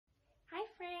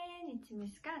to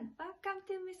Miss Kwon. Welcome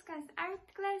to Miss Kwon's art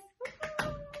class.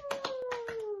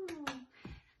 Woo!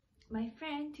 My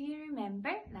friend, do you remember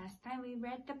last time we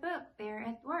read the book Bear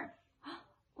at Work?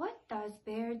 What does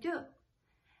Bear do?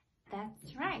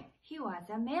 That's right, he was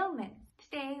a mailman.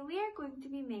 Today we are going to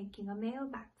be making a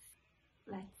mailbox.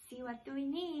 Let's see, what do we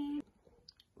need?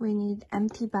 We need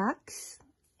empty box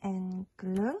and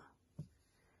glue,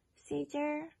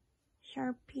 scissor,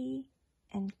 Sharpie,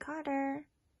 and cutter,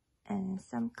 and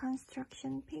some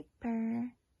construction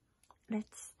paper.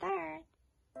 Let's start.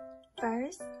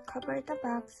 First, cover the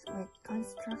box with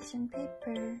construction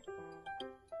paper.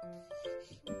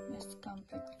 Let's come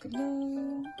put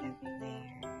glue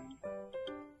everywhere.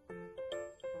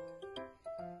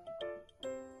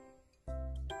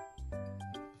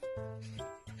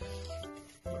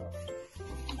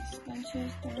 This one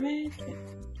choose the red, but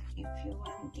if you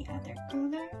want the other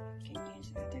color, you can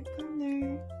use other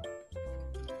color.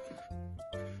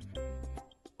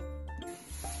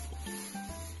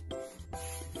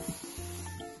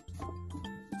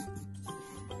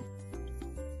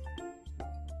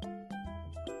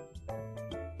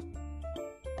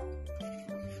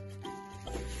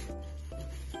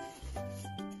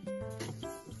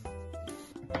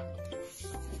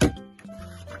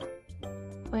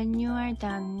 When you are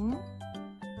done,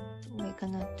 we're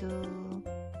gonna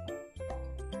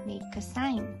make a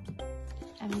sign.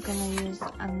 I'm gonna use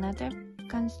another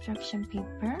construction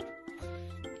paper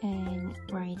and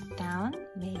write down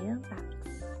mailbox.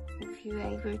 If you're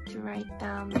able to write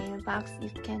down mailbox, you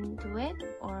can do it,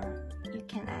 or you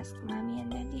can ask mommy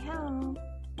and daddy help.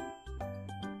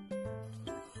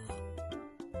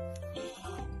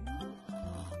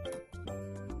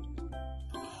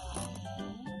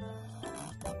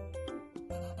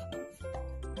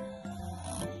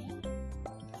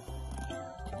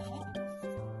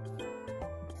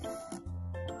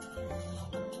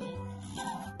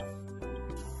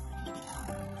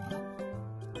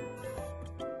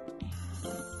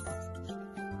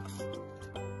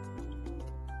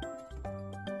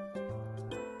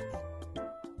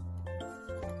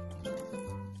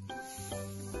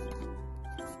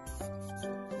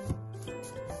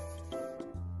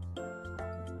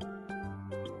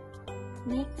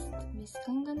 Next, Miss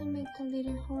Kwon gonna make a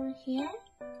little hole here.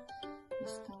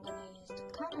 Miss Kwon gonna use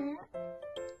the cutter,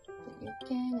 but you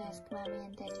can ask mommy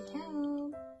and daddy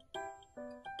help.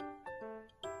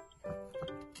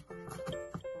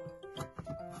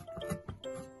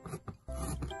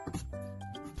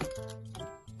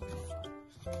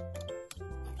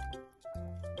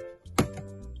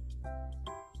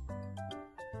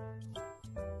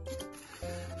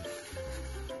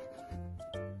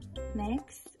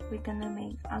 Next, we're gonna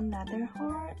make another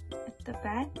hole at the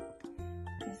back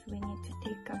because we need to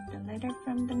take out the letter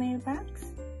from the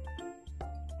mailbox.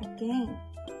 Again,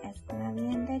 ask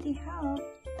mommy and daddy help.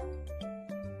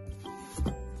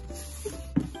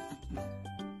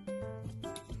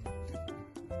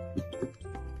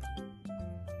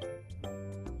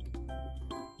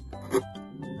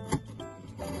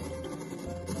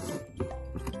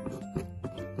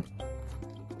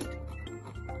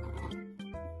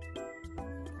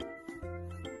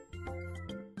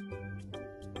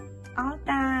 All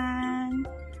done!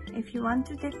 If you want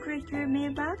to decorate your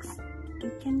mailbox,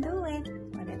 you can do it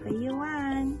whatever you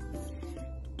want.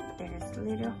 There's a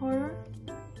little hole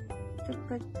to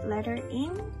put letter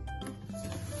in.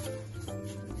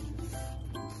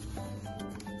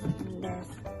 And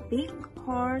there's a big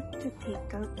hole to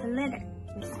take out the letter.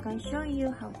 Miss Kwon show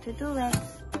you how to do it.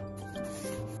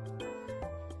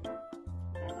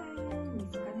 Miss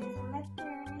Kwon has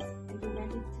letters. Are you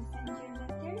ready to send your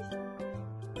letters?